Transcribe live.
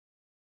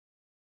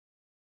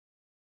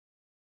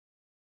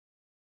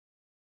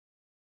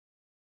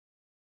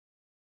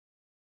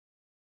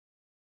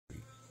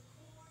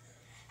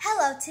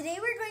Hello, today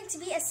we're going to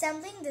be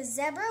assembling the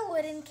zebra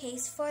wooden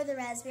case for the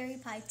Raspberry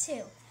Pi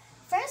 2.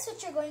 First,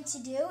 what you're going to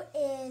do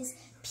is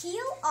peel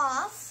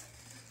off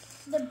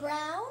the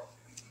brown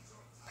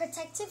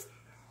protective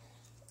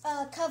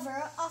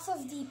cover off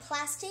of the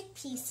plastic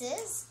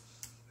pieces.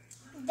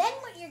 Then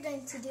what you're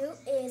going to do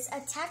is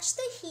attach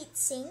the heat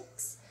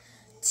sinks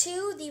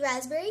to the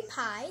Raspberry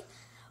Pi.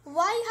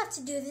 Why you have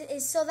to do this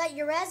is so that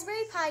your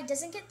Raspberry Pi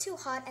doesn't get too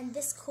hot and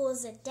this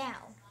cools it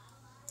down.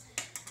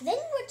 Then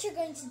what you're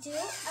going to do,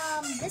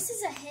 this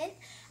is a hint.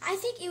 I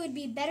think it would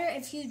be better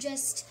if you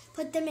just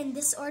put them in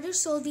this order,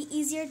 so it'll be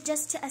easier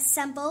just to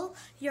assemble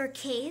your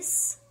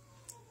case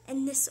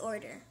in this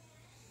order.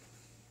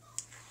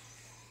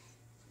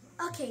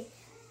 Okay,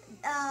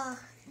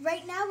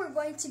 right now we're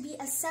going to be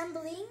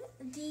assembling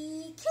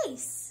the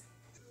case.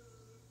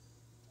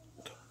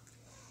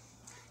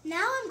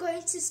 Now I'm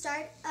going to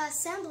start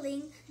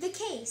assembling the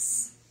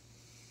case.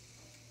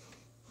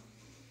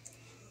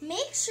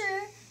 Make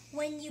sure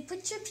when you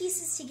put your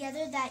pieces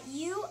together that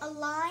you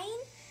align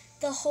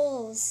the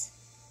holes.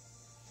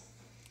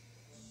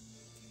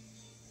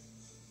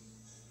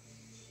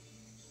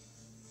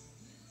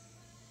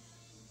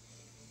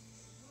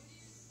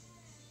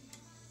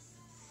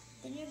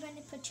 Then you're going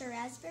to put your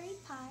Raspberry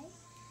Pi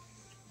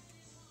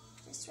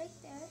just right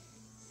there.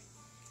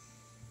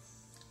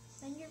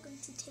 Then you're going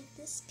to take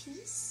this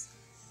piece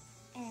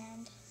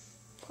and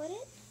put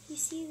it, you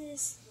see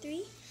this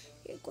 3?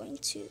 You're going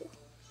to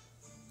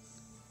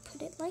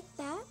put it like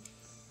that.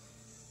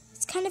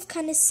 It's kind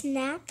of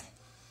snap.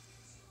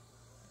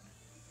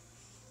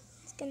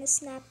 It's gonna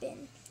snap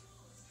in.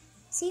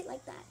 See it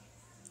like that.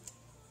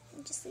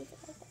 And just leave it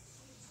like that.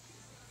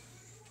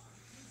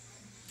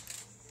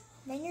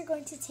 Then you're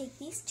going to take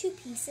these 2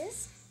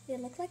 pieces. They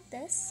look like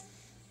this,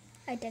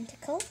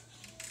 identical.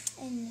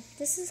 And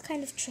this is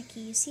kind of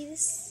tricky. You see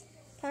this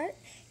part?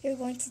 You're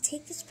going to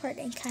take this part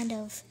and kind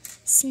of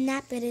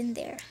snap it in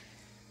there.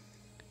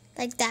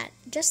 Like that,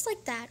 just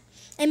like that.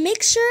 And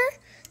make sure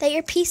that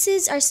your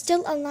pieces are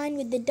still aligned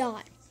with the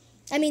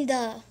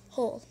the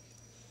hole.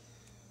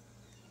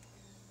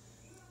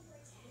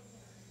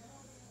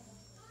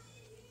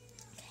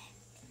 Okay.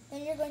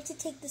 Then you're going to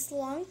take this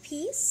long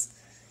piece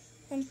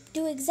and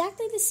do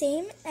exactly the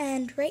same.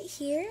 And right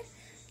here,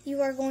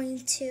 you are going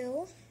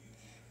to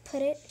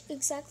put it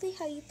exactly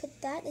how you put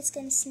that. It's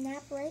going to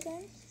snap right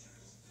in.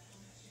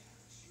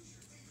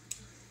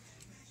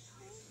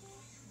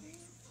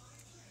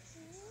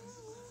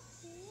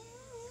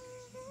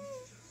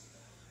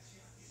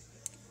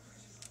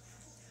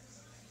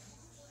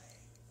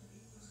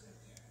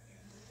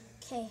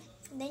 Okay,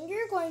 then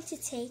you're going to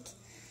take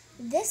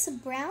this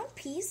brown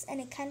piece,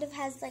 and it kind of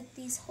has like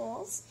these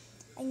holes,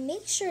 and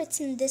make sure it's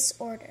in this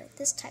order,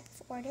 this type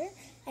of order,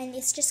 and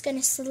it's just going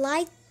to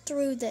slide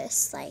through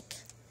this, like,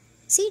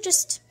 see,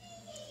 just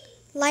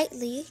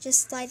lightly,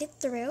 just slide it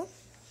through.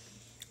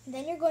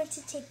 Then you're going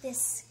to take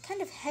this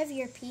kind of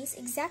heavier piece,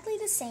 exactly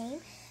the same,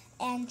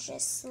 and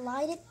just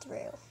slide it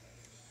through.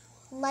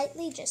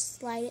 Lightly, just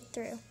slide it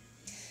through.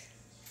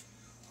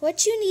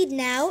 What you need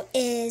now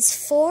is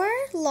 4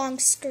 long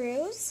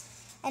screws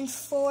and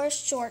 4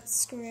 short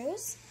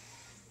screws.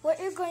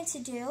 What you're going to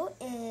do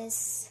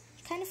is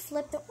kind of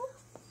flip them.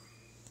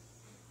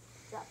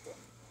 Dropped it.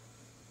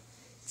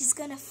 Just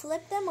gonna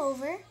flip them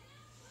over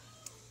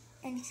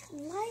and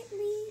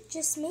lightly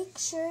just make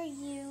sure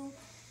you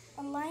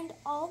aligned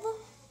all the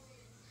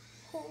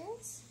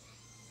holes.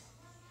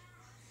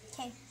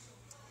 Okay,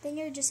 then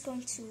you're just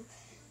going to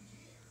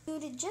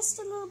scoot it just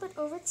a little bit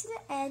over to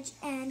the edge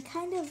and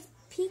kind of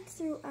peek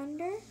through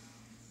under.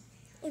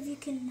 If you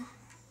can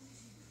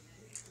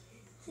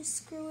just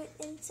screw it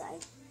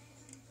inside.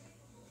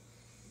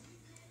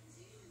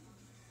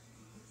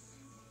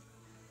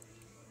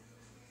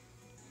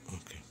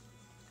 Okay.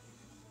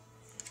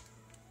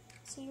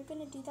 So you're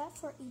going to do that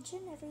for each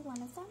and every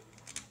one of them.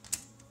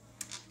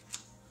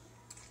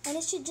 And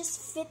it should just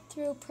fit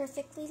through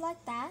perfectly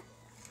like that.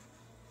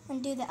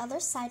 And do the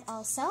other side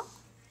also.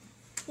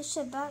 This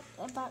should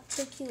about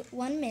take you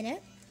 1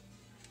 minute.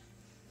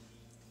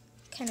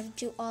 Kind of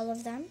do all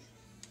of them.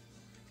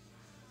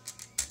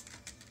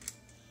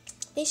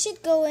 They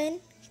should go in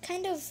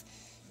kind of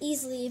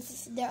easily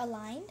if they're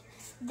aligned.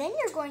 Then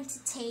you're going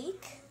to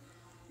take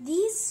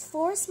these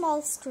 4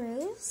 small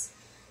screws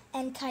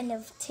and kind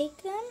of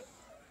take them,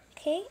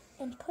 okay,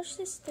 and push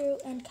this through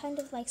and kind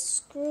of like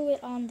screw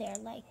it on there.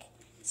 Like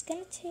it's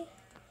gonna take,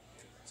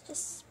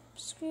 just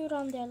screw it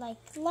on there, like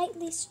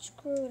lightly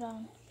screw it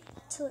on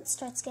until it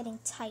starts getting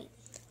tight.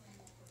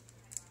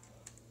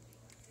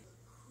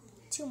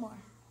 2 more.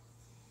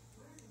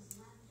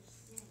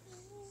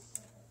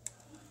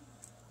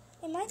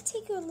 It might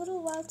take you a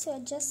little while to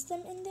adjust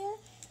them in there,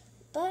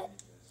 but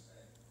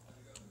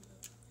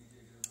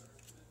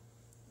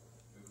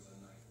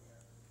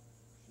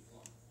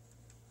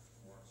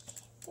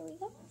there we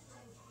go.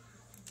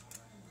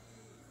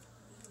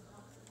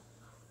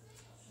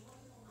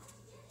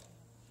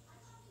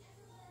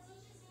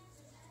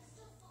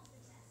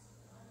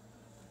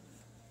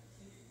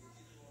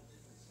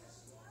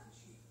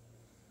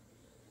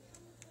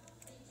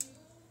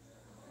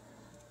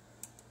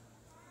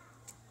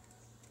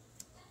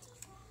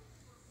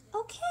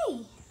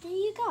 Okay, there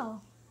you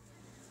go.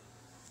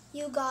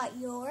 You got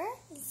your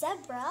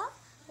zebra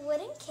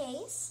wooden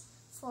case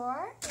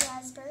for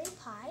Raspberry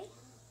Pi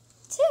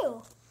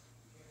 2.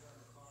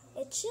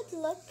 It should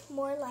look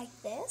more like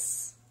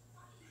this.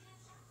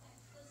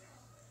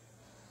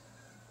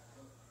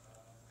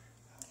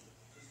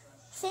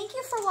 Thank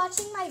you for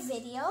watching my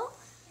video.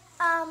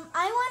 I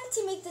wanted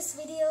to make this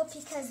video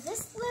because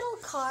this little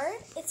card,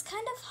 it's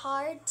kind of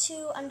hard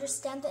to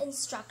understand the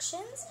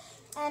instructions,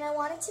 and I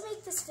wanted to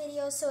make this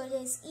video so it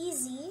is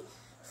easy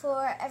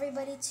for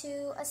everybody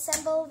to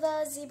assemble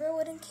the zebra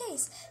wooden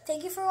case.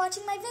 Thank you for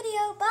watching my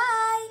video.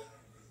 Bye!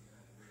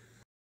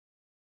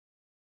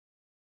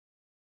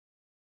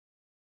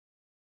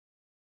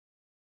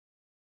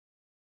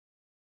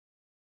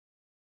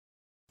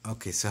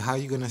 Okay, so how are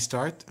you going to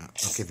start?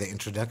 Okay, the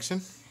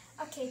introduction.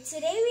 Okay,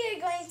 today we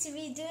are going to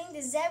be doing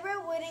the zebra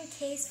wooden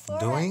case for...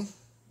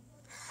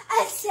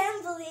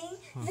 Assembling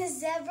the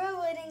zebra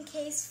wooden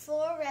case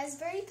for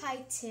Raspberry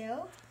Pi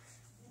 2.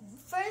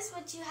 First,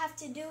 what you have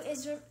to do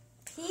is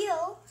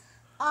peel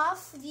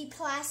off the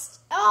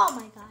plastic... Oh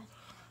my god.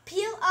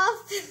 Peel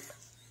off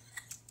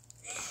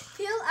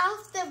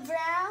the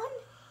brown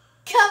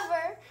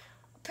cover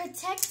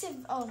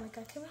protective... Oh my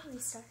god, can we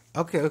restart?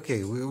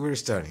 Okay, we're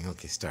starting.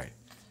 Okay, start.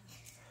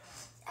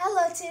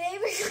 Hello, today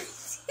we're going to...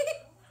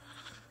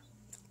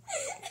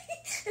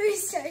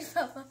 Restart,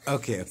 Papa.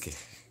 Okay.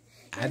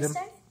 Adam?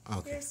 Restart?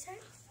 Okay.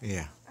 Restart?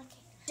 Yeah.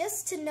 Okay.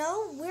 Just to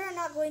know, we're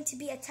not going to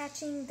be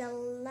attaching the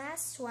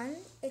last one.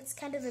 It's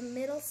kind of a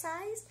middle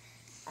size.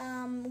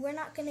 We're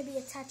not going to be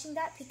attaching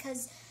that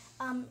because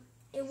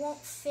it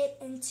won't fit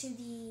into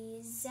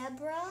the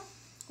zebra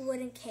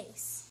wooden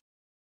case.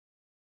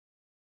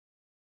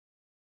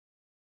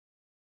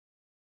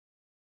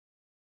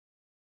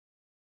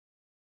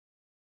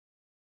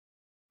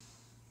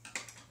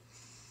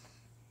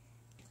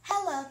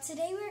 Hello,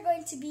 today we're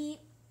going to be...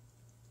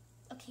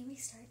 Okay,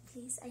 restart,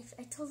 please.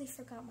 I totally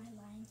forgot my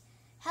line.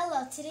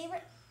 Hello, today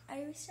we're... Are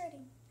you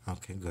restarting?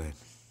 Okay, go ahead.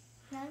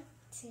 1,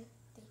 2,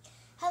 3.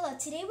 Hello,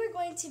 today we're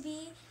going to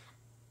be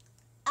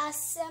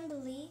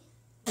assembly...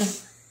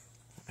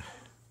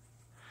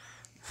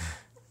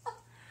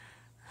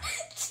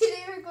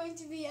 Today we're going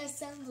to be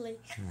assembling.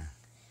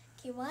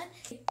 Okay, 1.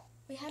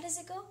 Wait, how does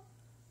it go?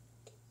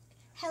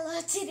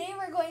 Hello, today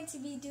we're going to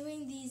be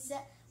doing these...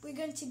 We're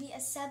going to be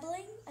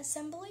assembling.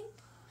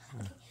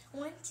 Okay,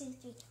 1, 2,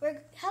 3.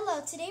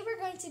 Hello, today we're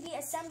going to be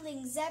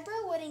assembling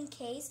zebra wooden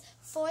case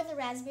for the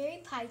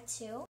Raspberry Pi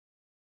 2.